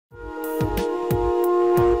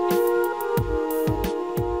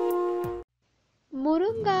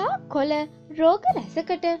මුරුංගා කොළ රෝග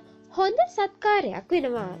රැසකට හොඳ සත්කාරයක්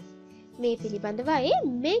වෙනවා. මේ පිළිබඳවයි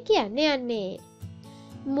මේ කියන්න යන්නේ.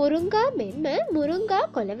 මුරුංගා මෙන්ම මුරුංගා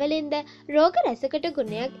කොළවලින්ද රෝග රැසකට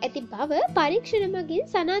ගුණයක් ඇති බව පරීක්ෂණ මගින්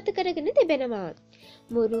සනාථ කරගෙන තිබෙනවා.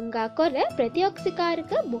 මුරුංගා කොළ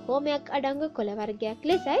ප්‍රතිඔක්සිකාරක බොහෝමයක් අඩංගු කොළ වර්ගයක්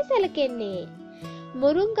ලෙසයි සැලකෙන්නේ.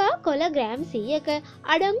 මුරුංගා කොළ ග්‍රෑම් 100ක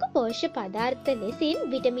අඩංගු පෝෂ්‍ය පදාර්ථ ලෙසින්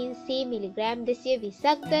vitamin C milligram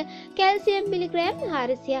 220ක්ද calcium milligram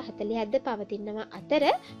 440ක්ද පවතිනවා අතර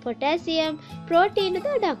පොටෑසියම් ප්‍රෝටීනද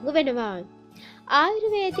අඩංගු වෙනවා.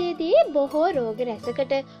 ආයුර්වේදයේදී බොහෝ රෝග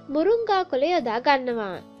රැසකට මුරුංගා කොළ යොදා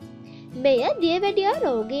ගන්නවා. මෙය දියවැඩියා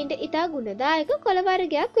රෝගීන්ට ඉතා ගුණදායක කොළ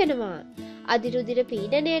වර්ගයක් වෙනවා. අධිරුධිර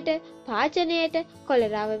පීඩනයට, පාචනයට,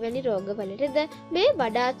 කොලරාව වැනි රෝගවලටද මේ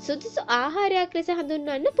වඩාත් සුදුසු ආහාරයක් ලෙස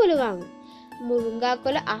හඳුන්වන්න පුළුවන්. මුරුංගා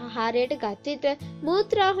කොළ ආහාරයට ගත් විට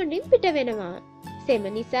මූත්‍රා හොඳින් පිට වෙනවා. සෙම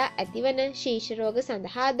නිසා ඇතිවන ශීර්ෂ රෝග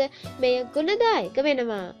සඳහාද මෙය ගුණදායක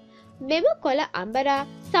වෙනවා. මෙම කොළ අඹරා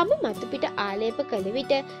සම මතු පිට ආලේප කළ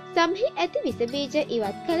විට සමහි ඇති විස බීජ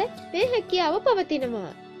ඉවත් කළ මේ හැකියාව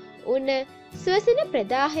පවතිනවා. උණ, ස්වසන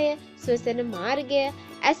ප්‍රදාහය, ස්වසන මාර්ගය,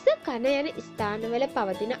 ඇස කන යන ස්ථානවල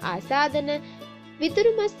පවතින ආසාදන,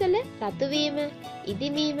 විදුරු මස්වල රතුවීම,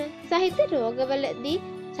 ඉදිමීම සහිත රෝගවලදී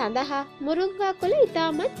සඳහා මුරුංගා කොළ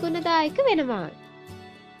ඉතාමත් ගුණදායක වෙනවා.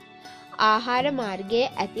 ආහාර මාර්ගයේ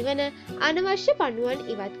ඇතිවන අනවශ්‍ය පණුවන්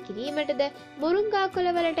ඉවත් කිරීමටද මුරුංගා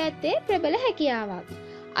කොළවලට ඇත්තේ ප්‍රබල හැකියාවක්.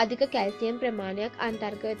 අධික කැල්සියම් ප්‍රමාණයක්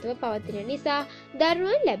අන්තර්ගතව පවතින නිසා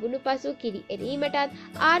දරුවන් ලැබුණු පසු කිරි එරීමටත්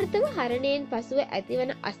ආර්ථව හරණයෙන් පසුව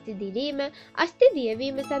ඇතිවන අස්ථි දිරීම, අස්ථි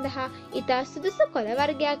දියවීම සඳහා ඉතා සුදුසු කොළ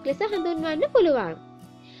වර්ගයක් ලෙස හඳුන්වන්න පුළුවන්.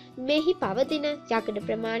 මෙහි පවතින යකඩ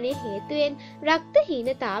ප්‍රමාණය හේතුවෙන් රක්ත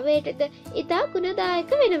හීනතාවයටද ඉතා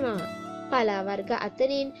ගුණදායක වෙනවා. පලා වර්ග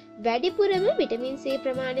අතරින් වැඩිපුරම විටමින් C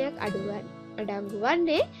ප්‍රමාණයක් අඩංගු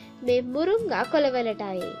වන්නේ මේ මුරුංගා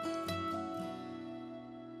කොළවලටයි.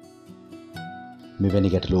 මෙවැනි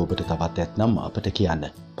ගැටලු ඔබට තවත් ඇත්නම් අපට කියන්න.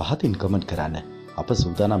 පහතින් කමෙන්ට් කරන්න. අප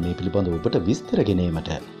සූදානම් මේ පිළිබඳව ඔබට විස්තර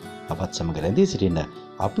ගෙනීමට. අපත් සමග රැඳී සිටින්න.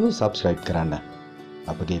 අපිව සබ්ස්ක්‍රයිබ් කරන්න.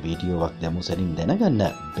 අපගේ වීඩියෝවක් දැමු සැනින් දැනගන්න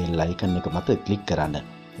බෙල් අයිකන් එක මත ක්ලික් කරන්න.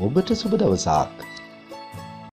 ඔබට සුබ දවසක්.